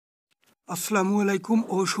আসসালামু আলাইকুম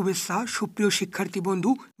ও শুভেচ্ছা সুপ্রিয় শিক্ষার্থী বন্ধু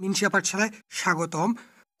মিনসা পাঠশালায় স্বাগতম।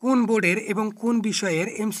 কোন বোর্ডের এবং কোন বিষয়ের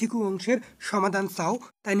এমসিকিউ অংশের সমাধান চাও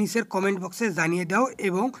তা নিচের কমেন্ট বক্সে জানিয়ে দাও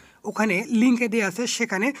এবং ওখানে লিঙ্কে দেওয়া আছে,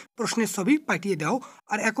 সেখানে প্রশ্নের ছবি পাঠিয়ে দাও।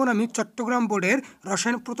 আর এখন আমি চট্টগ্রাম বোর্ডের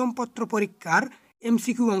রসায়ন প্রথম পত্র পরীক্ষার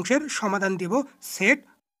এমসিকিউ অংশের সমাধান দেব। সেট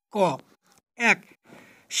ক। 1,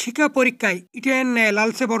 শিক্ষা পরীক্ষায় ইটের ন্যায়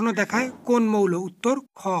লালচে বর্ণ দেখায় কোন মৌল? উত্তর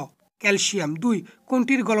খ ক্যালসিয়াম। 2,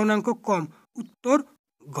 কোনটির গলনাঙ্ক কম? উত্তর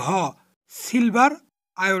ঘ সিলভার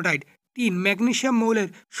আয়োডাইড। 3, ম্যাগনেসিয়াম মৌলের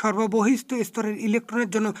সর্ববহিস্থ স্তরের ইলেকট্রনের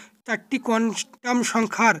জন্য 4টি কোয়ান্টাম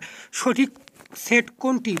সংখ্যার সঠিক সেট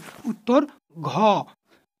কোনটি? উত্তর ঘ।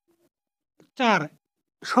 4,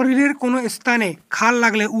 শরীরের কোনো স্থানে খাল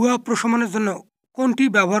লাগলে উহা প্রশমনের জন্য কোনটি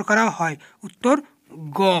ব্যবহার করা হয়? উত্তর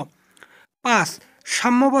গ। 5,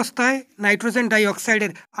 সাম্যাবস্থায় নাইট্রোজেন ডাই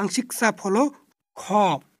অক্সাইডের আংশিক চাপ হলো খ।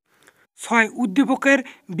 6, উদ্দীপকের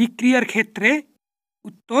বিক্রিয়ার ক্ষেত্রে?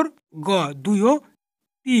 উত্তর গ 2 ও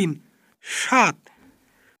 3। 7,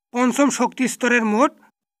 পঞ্চম শক্তি স্তরের মোট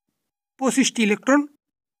 25টি ইলেকট্রন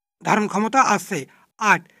ধারণ ক্ষমতা আছে।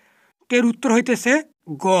 8, এর উত্তর হইতেছে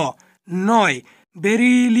গ। 9,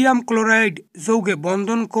 বেরিলিয়াম ক্লোরাইড যৌগে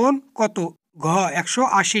বন্ধন কোণ কত? ঘ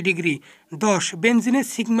 180 ডিগ্রি। 10, বেনজিনের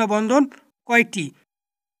সিগমা বন্ধন কয়টি?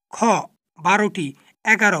 খ 12টি।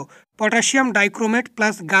 11, পটাশিয়াম ডাইক্রোমেট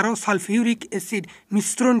প্লাস গাঢ় সালফিউরিক অ্যাসিড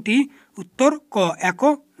মিশ্রণটি? উত্তর ক 1 ও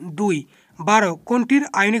 2। 12, কোনটির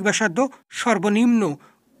আয়নিক ব্যাসার্ধ সর্বনিম্ন?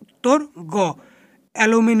 উত্তর গ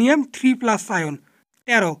অ্যালুমিনিয়াম 3+ আয়ন।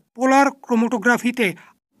 13, পোলার ক্রোমাটোগ্রাফিতে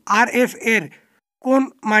RF এর কোন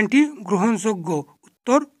মানটি গ্রহণযোগ্য?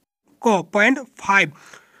 উত্তর ক 0.5।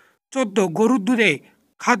 14, গরুর দুধে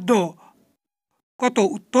খাদ্য কত?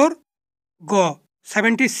 উত্তর গ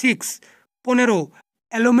 76। 15,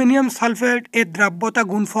 অ্যালুমিনিয়াম সালফেট এর দ্রাব্যতা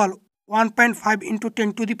গুণফল 1.5 ×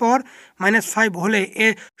 10⁻⁻5 হলে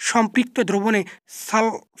এর সম্পৃক্ত দ্রবণে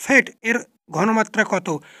সালফেট এর ঘনমাত্রা কত?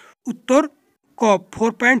 উত্তর ক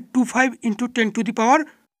 4.25 ×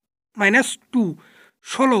 10⁻⁻2।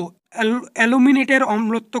 16, অ্যালুমিনেটের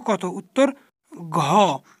অম্লত্ব কত? উত্তর ঘ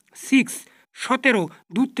 6। 17,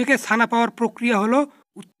 দুধ থেকে ছানা পাওয়ার প্রক্রিয়া হলো?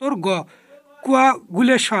 উত্তর গ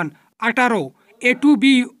কোয়াগুলেশন। 18, A2B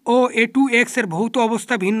ও A2X এর ভৌত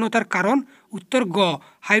অবস্থা ভিন্নতার কারণ? উত্তর গ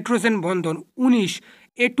হাইড্রোজেন বন্ধন। 19,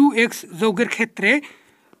 A2X যৌগের ক্ষেত্রে?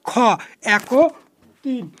 খ 1 ও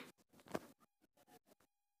 3।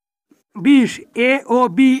 20, A ও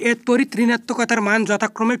B এর তড়িৎ ঋণাত্মকতার মান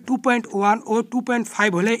যথাক্রমে 2.1 ও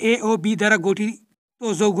 2.5 হলে A ও B দ্বারা গঠিত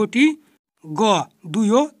যৌগটি? গ 2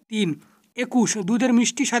 ও 3। 21, দুধের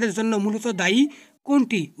মিষ্টি স্বাদের জন্য মূলত দায়ী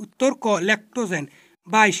কোনটি? উত্তর ক ল্যাকটোজেন।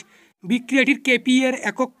 22, বিক্রিয়াটির কেপি এর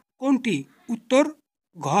একক কোনটি? উত্তর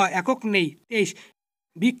ঘ একক নেই। 23,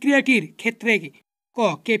 বিক্রিয়াটির ক্ষেত্রে? ক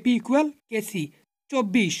কেপি = কেসি।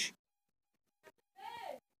 24,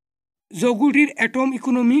 যৌগটির অ্যাটম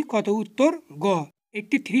ইকোনমি কত? উত্তর গ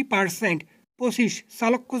 83%। 25,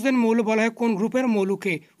 চালকোজেন মৌল বলা হয় কোন গ্রুপের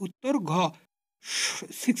মৌলকে? উত্তর ঘ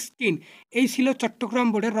 16। এই ছিল চট্টগ্রাম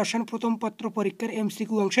বোর্ডের রসায়ন প্রথম পত্র পরীক্ষার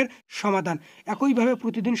এমসিকিউ অংশের সমাধান। একইভাবে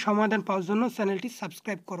প্রতিদিন সমাধান পাওয়ার জন্য চ্যানেলটি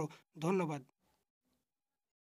সাবস্ক্রাইব করো। ধন্যবাদ।